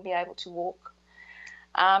he wouldn't be able to walk.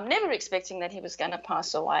 never expecting that he was going to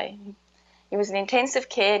pass away. He was in intensive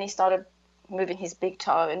care and he started moving his big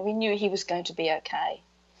toe, and we knew he was going to be okay.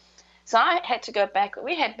 So I had to go back.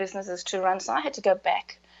 We had businesses to run, so I had to go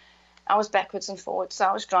back. I was backwards and forwards, so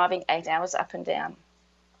I was driving 8 hours up and down.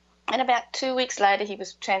 And about 2 weeks later, he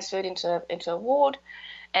was transferred into a ward,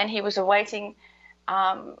 and he was awaiting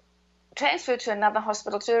transfer to another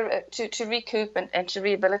hospital to recoup and to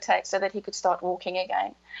rehabilitate so that he could start walking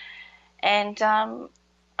again. And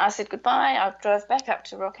I said goodbye. I drove back up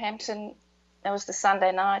to Rockhampton. That was the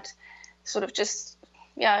Sunday night, sort of just,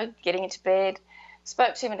 getting into bed.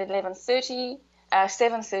 Spoke to him at 7:30,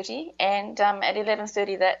 and at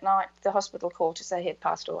 11:30 that night, the hospital called to say he had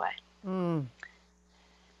passed away. Mm.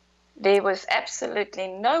 There was absolutely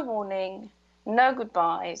no warning, no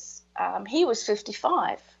goodbyes. He was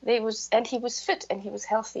 55. And he was fit and he was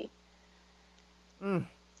healthy. Mm.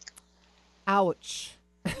 Ouch.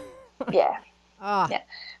 Yeah. Yeah.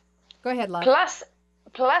 Go ahead, love.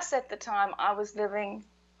 Plus, at the time, I was living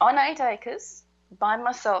on 8 acres by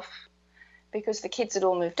myself because the kids had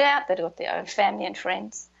all moved out. They'd got their own family and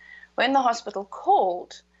friends. When the hospital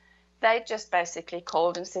called, they just basically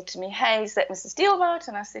called and said to me, "Hey, is that Mrs. Steelboat?"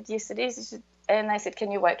 And I said, "Yes, it is." And they said,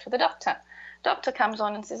 "Can you wait for the doctor?" Doctor comes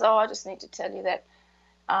on and says, "Oh, I just need to tell you that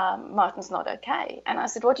Martin's not okay." And I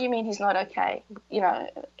said, "What do you mean he's not okay?"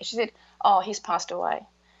 She said, "Oh, he's passed away."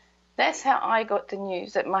 That's how I got the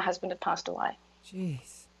news that my husband had passed away.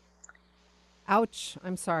 Jeez. Ouch.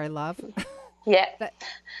 I'm sorry, love. Yeah.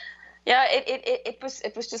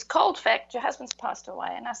 It was just cold fact. Your husband's passed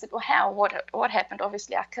away. And I said, "Well, how? What happened?"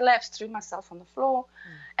 Obviously, I collapsed, threw myself on the floor,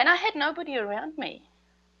 and I had nobody around me.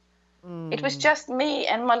 It was just me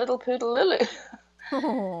and my little poodle Lulu.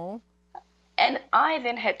 Oh. And I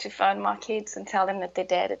then had to phone my kids and tell them that their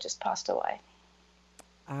dad had just passed away.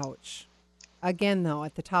 Ouch. Again, though,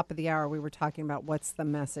 at the top of the hour, we were talking about what's the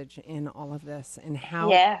message in all of this and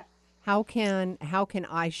how can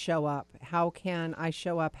I show up? How can I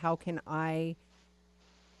show up? How can I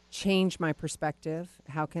change my perspective?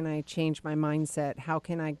 How can I change my mindset? How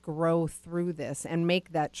can I grow through this and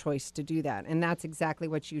make that choice to do that? And that's exactly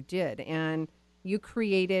what you did. And you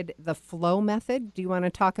created the flow method. Do you want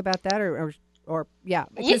to talk about that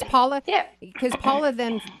because Paula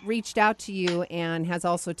then reached out to you and has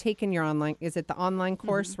also taken your is it the online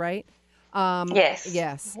course, right?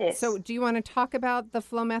 Yes. So do you want to talk about the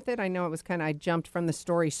flow method? I know it was I jumped from the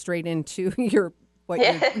story straight into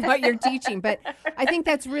what you're teaching, but I think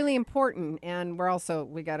that's really important. And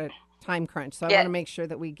we got a time crunch. So I want to make sure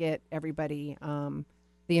that we get everybody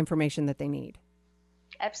the information that they need.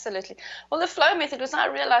 Absolutely. Well, the flow method was, I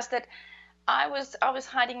realized that I was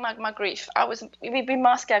hiding my grief. We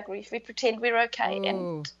mask our grief. We pretend we're okay. Ooh,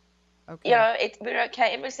 and, okay. we're okay.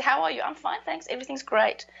 Everybody says, "How are you?" "I'm fine, thanks. Everything's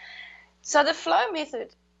great." So the flow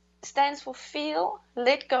method stands for feel,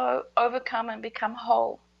 let go, overcome, and become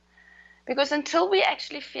whole. Because until we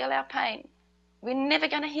actually feel our pain, we're never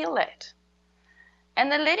going to heal that.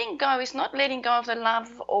 And the letting go is not letting go of the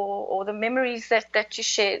love or the memories that you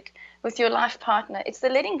shared with your life partner. It's the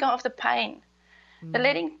letting go of the pain, the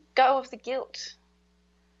letting go of the guilt.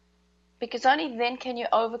 Because only then can you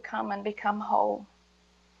overcome and become whole.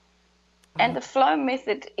 And the flow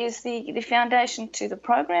method is the foundation to the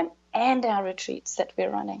program and our retreats that we're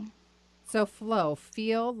running. So flow,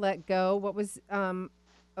 feel, let go. What was OW?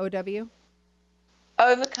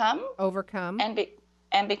 Overcome.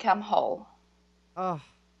 And become whole. Oh,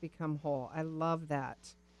 become whole. I love that.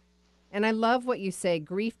 And I love what you say.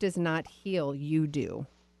 Grief does not heal. You do.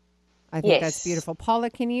 I think that's beautiful. Paula,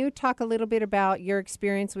 can you talk a little bit about your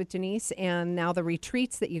experience with Denise and now the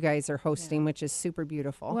retreats that you guys are hosting, which is super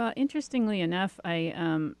beautiful? Well, interestingly enough,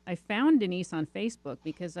 I found Denise on Facebook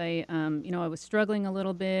because I was struggling a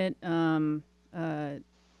little bit.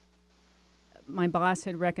 My boss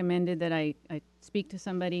had recommended that I speak to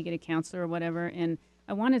somebody, get a counselor or whatever, and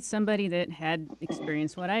I wanted somebody that had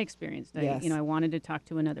experienced what I experienced. I wanted to talk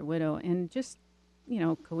to another widow, and just,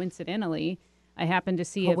 coincidentally, I happened to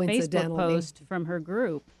see a Facebook post from her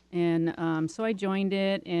group, and so I joined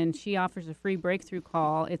it. And she offers a free breakthrough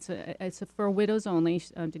call. It's for widows only.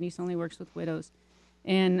 Denise only works with widows,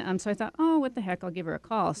 and so I thought, oh, what the heck, I'll give her a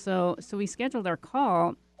call. So we scheduled our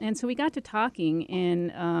call, and so we got to talking,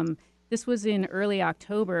 and this was in early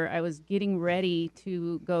October. I was getting ready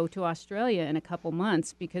to go to Australia in a couple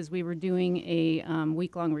months because we were doing a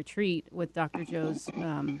week-long retreat with Dr. Joe's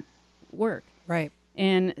work. Right.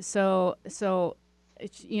 And so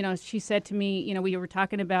she said to me, we were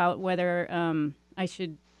talking about whether I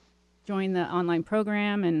should join the online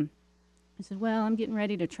program. And I said, well, I'm getting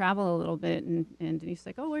ready to travel a little bit. And Denise's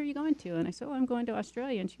like, oh, where are you going to? And I said, oh, I'm going to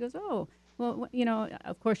Australia. And she goes, oh, well,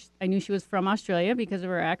 of course, I knew she was from Australia because of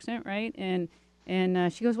her accent, right? And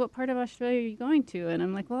she goes, what part of Australia are you going to? And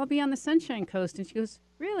I'm like, well, I'll be on the Sunshine Coast. And she goes,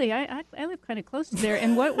 really? I live kind of close to there.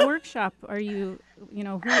 And what workshop are you,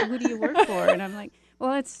 who do you work for? And I'm like,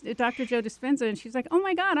 well, it's Dr. Joe Dispenza. And she's like, oh,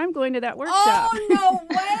 my God, I'm going to that workshop. Oh, no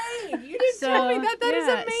way. You didn't tell me that. That is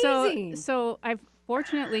amazing. So I've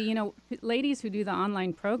fortunately, ladies who do the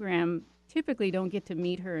online program typically don't get to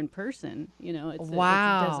meet her in person. It does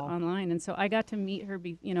online. And so I got to meet her,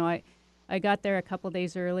 I got there a couple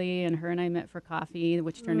days early, and her and I met for coffee,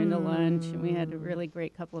 which turned into lunch, and we had a really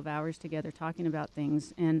great couple of hours together talking about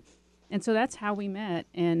things. And so that's how we met.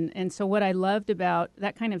 And so what I loved about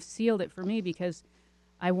that kind of sealed it for me, because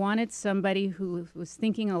I wanted somebody who was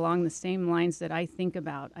thinking along the same lines that I think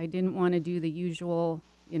about. I didn't want to do the usual,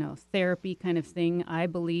 therapy kind of thing. I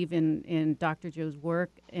believe in Dr. Joe's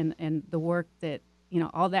work and the work that,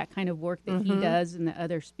 all that kind of work that he does and the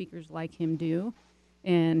other speakers like him do.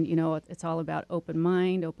 And, it's all about open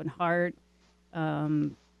mind, open heart,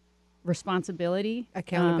 responsibility.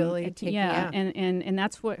 Accountability. And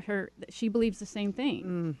that's what she believes the same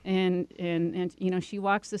thing. And she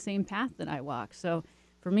walks the same path that I walk. So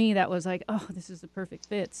for me, that was like, oh, this is the perfect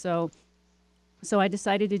fit. So I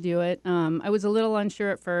decided to do it. I was a little unsure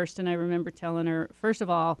at first, and I remember telling her, first of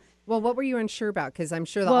all, well, what were you unsure about? Because I'm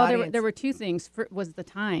sure the audience... there were two things. Was the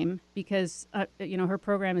time, because, her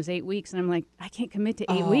program is 8 weeks, and I'm like, I can't commit to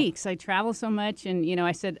 8 weeks. I travel so much, and,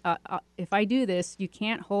 I said, if I do this, you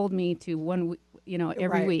can't hold me to one,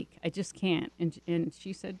 every week. I just can't. And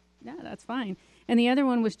she said, yeah, that's fine. And the other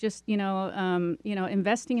one was just,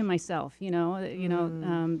 investing in myself, did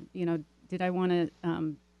I want to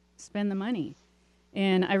spend the money?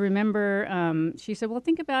 And I remember she said, well,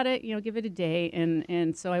 think about it, give it a day.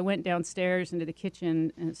 And so I went downstairs into the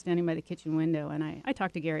kitchen, standing by the kitchen window, and I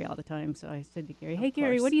talk to Gary all the time. So I said to Gary, hey,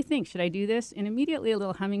 Gary, what do you think? Should I do this? And immediately a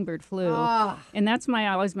little hummingbird flew. And that's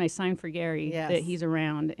always my sign for Gary, that he's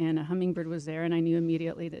around. And a hummingbird was there, and I knew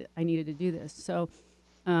immediately that I needed to do this. So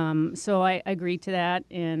I agreed to that.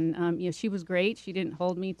 And, she was great. She didn't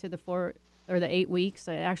hold me to the 8 weeks.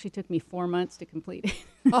 It actually took me 4 months to complete it.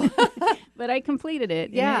 But I completed it.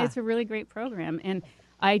 Yeah. And it's a really great program. And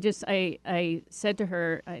I said to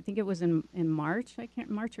her, I think it was in March,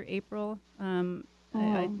 March or April,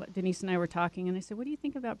 Denise and I were talking, and I said, what do you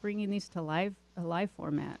think about bringing these to a live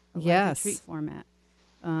format, live retreat format?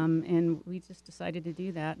 And we just decided to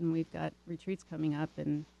do that, and we've got retreats coming up.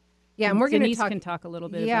 And and we're going to Denise can talk a little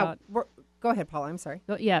bit about... Go ahead, Paula, I'm sorry.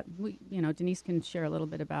 Denise can share a little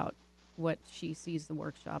bit about what she sees the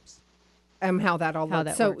workshops. How that all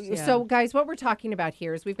looks. So, guys, what we're talking about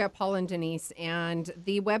here is we've got Paula and Denise, and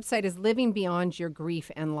the website is Living Beyond Your Grief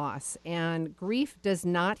and Loss. And grief does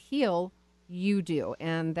not heal, you do.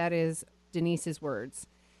 And that is Denise's words.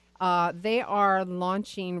 They are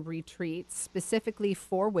launching retreats specifically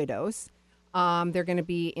for widows. They're going to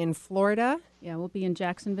be in Florida. Yeah, we'll be in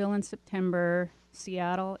Jacksonville in September,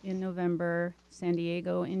 Seattle in November, San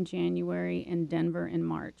Diego in January, and Denver in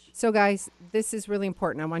March. So, guys, this is really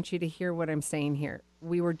important. I want you to hear what I'm saying here.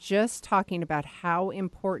 We were just talking about how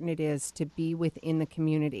important it is to be within the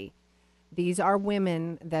community. These are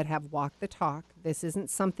women that have walked the talk. This isn't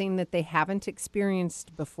something that they haven't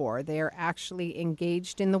experienced before. They are actually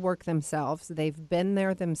engaged in the work themselves. They've been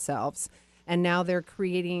there themselves. And now they're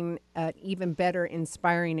creating an even better,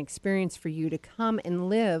 inspiring experience for you to come and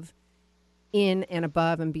live in and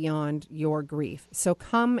above and beyond your grief. So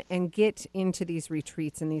come and get into these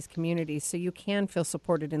retreats and these communities so you can feel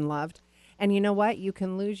supported and loved. And you know what? You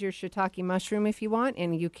can lose your shiitake mushroom if you want,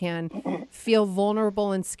 and you can feel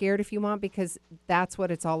vulnerable and scared if you want, because that's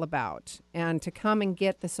what it's all about. And to come and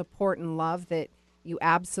get the support and love that you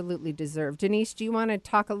absolutely deserve. Denise, do you want to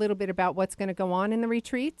talk a little bit about what's going to go on in the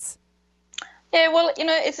retreats? Yeah, well,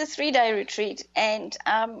 it's a 3-day retreat, and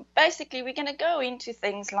basically we're going to go into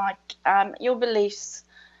things like your beliefs,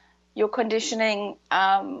 your conditioning,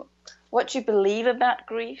 what you believe about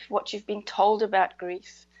grief, what you've been told about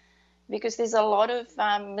grief, because there's a lot of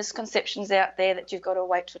misconceptions out there that you've got to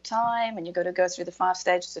wait for time and you've got to go through the 5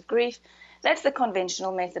 stages of grief. That's the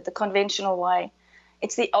conventional method, the conventional way.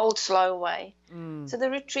 It's the old, slow way. So the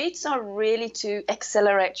retreats are really to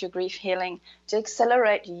accelerate your grief healing, to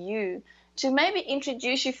accelerate you, to maybe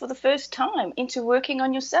introduce you for the first time into working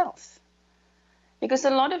on yourself. Because a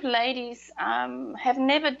lot of ladies have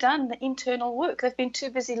never done the internal work. They've been too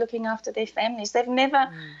busy looking after their families. They've never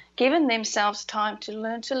given themselves time to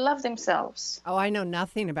learn to love themselves. Oh, I know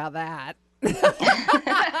nothing about that.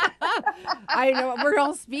 I know we're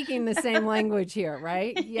all speaking the same language here,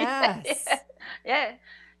 right? Yes. Yeah.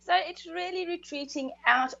 So it's really retreating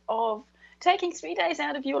out of taking 3 days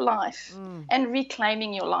out of your life and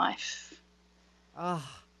reclaiming your life. Oh,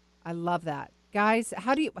 I love that. Guys,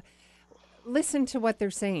 how do you listen to what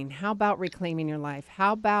they're saying? How about reclaiming your life?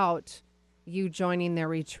 How about you joining their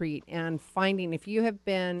retreat and finding, if you have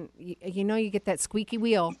been, you get that squeaky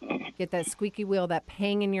wheel, that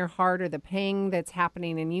pang in your heart or the pang that's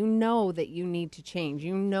happening, and you know that you need to change.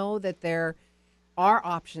 You know that there are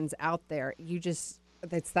options out there.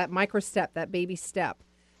 That's that micro step, that baby step.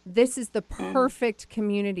 This is the perfect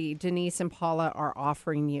community Denise and Paula are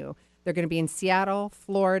offering you. They're going to be in Seattle,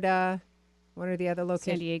 Florida. What are the other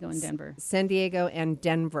locations? San Diego and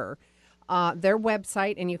Denver. Their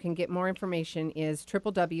website, and you can get more information, is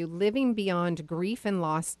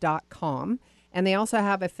www.livingbeyondgriefandloss.com. And they also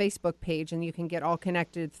have a Facebook page, and you can get all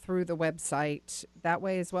connected through the website that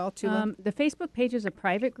way as well, too. The Facebook page is a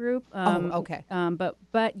private group. Okay.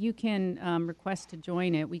 But you can request to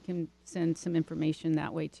join it. We can send some information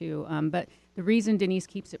that way, too. But the reason Denise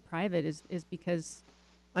keeps it private is because...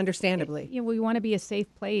 Understandably. We want to be a safe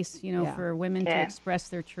place, for women to express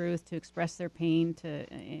their truth, to express their pain, it's a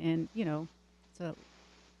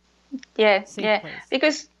safe place.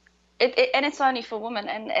 Because it's only for women,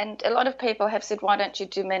 and a lot of people have said, why don't you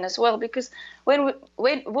do men as well? Because when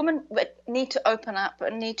women need to open up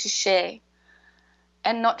and need to share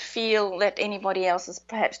and not feel that anybody else is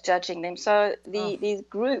perhaps judging them. So the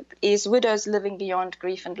group is Widows Living Beyond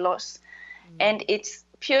Grief and Loss, and it's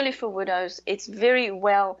purely for widows. It's very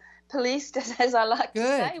well policed, as I like to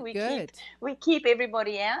say. We keep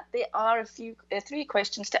everybody out. There are 3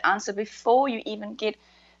 questions to answer before you even get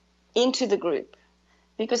into the group,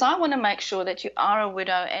 because I want to make sure that you are a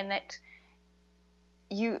widow and that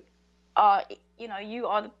you are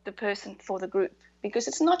the person for the group, because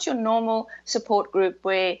it's not your normal support group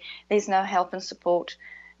where there's no help and support.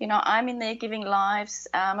 I'm in there giving lives,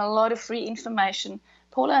 a lot of free information.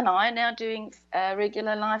 Paula and I are now doing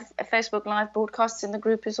regular Facebook live broadcasts in the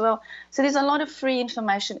group as well. So there's a lot of free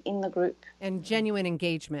information in the group. And genuine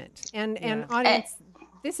engagement. And audience,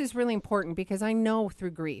 this is really important, because I know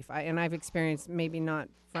through grief, and I've experienced, maybe not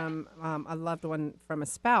from a loved one, from a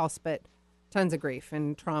spouse, but tons of grief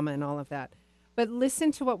and trauma and all of that. But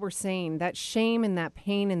listen to what we're saying, that shame and that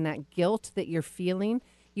pain and that guilt that you're feeling,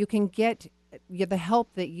 you can get the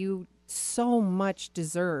help that you so much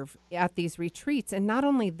deserve at these retreats. And not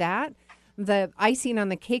only that, the icing on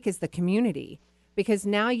the cake is the community, because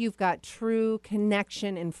now you've got true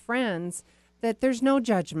connection and friends that there's no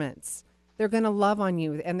judgments. They're going to love on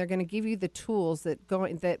you, and they're going to give you the tools that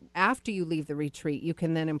after you leave the retreat you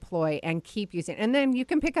can then employ and keep using. And then you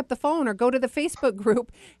can pick up the phone or go to the Facebook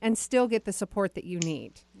group and still get the support that you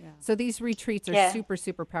need. So these retreats are super,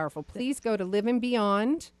 super powerful. Please go to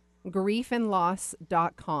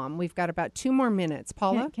livingbeyondgriefandloss.com. We've got about 2 more minutes.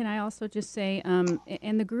 Paula? Can I also just say,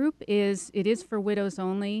 and the group is for widows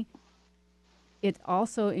only. It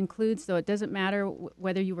also includes, though it doesn't matter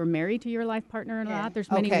whether you were married to your life partner or not. There's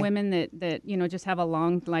many women that just have a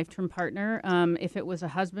long lifetime partner. If it was a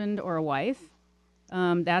husband or a wife,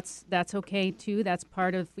 that's okay too. That's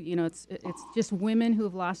part of, it's just women who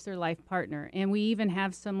have lost their life partner. And we even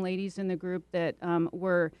have some ladies in the group that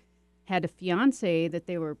had a fiance that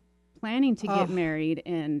they were planning to get married,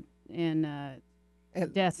 and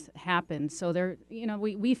death happened. So they're,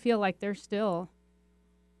 we feel like they're still,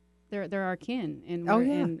 they're our kin, and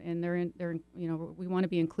and they're we want to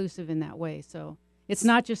be inclusive in that way. So it's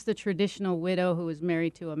not just the traditional widow who is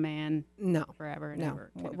married to a man forever and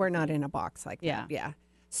ever. We're not in a box like that. Yeah.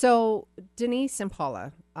 So Denise and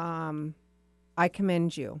Paula, I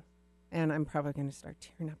commend you, and I'm probably going to start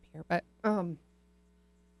tearing up here, but I'm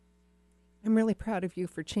really proud of you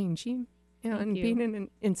for changing and being an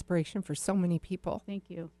inspiration for so many people. Thank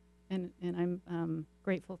you. And I'm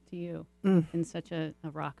grateful to you and such a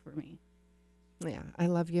rock for me. Yeah, I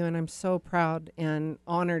love you, and I'm so proud and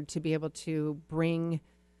honored to be able to bring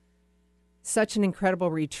such an incredible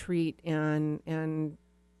retreat and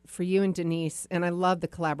for you and Denise. And I love the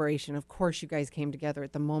collaboration. Of course, you guys came together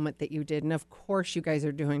at the moment that you did, and of course, you guys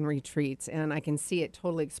are doing retreats. And I can see it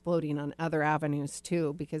totally exploding on other avenues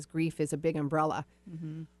too, because grief is a big umbrella.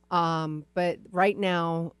 Mm-hmm. But right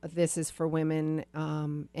now, this is for women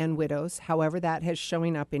and widows, however that has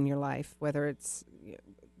showing up in your life, whether it's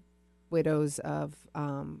widows of,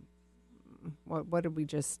 what did we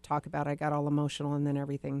just talk about? I got all emotional and then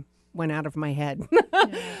everything went out of my head.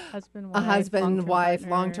 Husband, wife,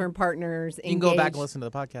 long-term partners. You can go back and listen to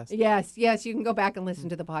the podcast. Yes, you can go back and listen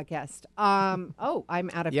to the podcast. I'm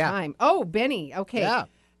out of time. Oh, Benny. Okay. Yeah.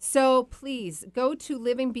 So please go to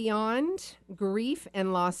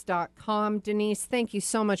livingbeyondgriefandloss.com. Denise, thank you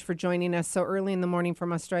so much for joining us so early in the morning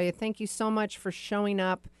from Australia. Thank you so much for showing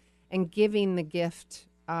up and giving the gift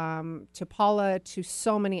to Paula, to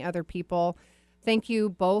so many other people. Thank you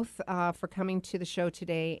both for coming to the show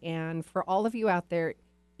today. And for all of you out there,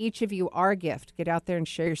 each of you are a gift. Get out there and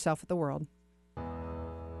share yourself with the world.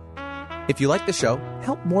 If you like the show,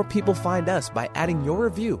 help more people find us by adding your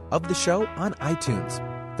review of the show on iTunes.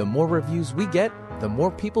 The more reviews we get, the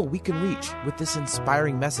more people we can reach with this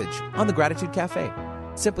inspiring message on the Gratitude Cafe.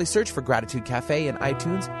 Simply search for Gratitude Cafe in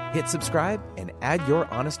iTunes, hit subscribe, and add your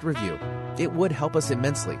honest review. It would help us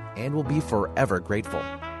immensely and we'll be forever grateful.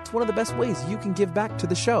 It's one of the best ways you can give back to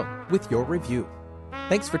the show with your review.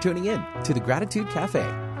 Thanks for tuning in to the Gratitude Cafe.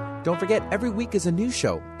 Don't forget, every week is a new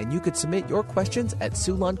show, and you could submit your questions at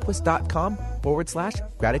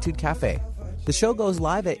SueLundquist.com/Gratitude Cafe. The show goes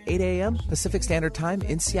live at 8 a.m. Pacific Standard Time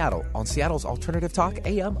in Seattle on Seattle's Alternative Talk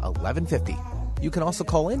AM 1150. You can also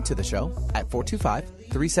call in to the show at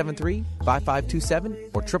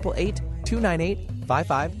 425-373-5527 or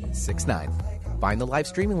 888-298-5569. Find the live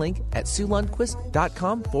streaming link at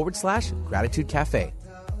SueLundquist.com/Gratitude Cafe.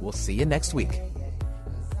 We'll see you next week.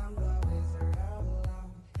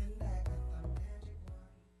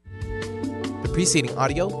 The preceding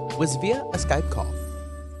audio was via a Skype call.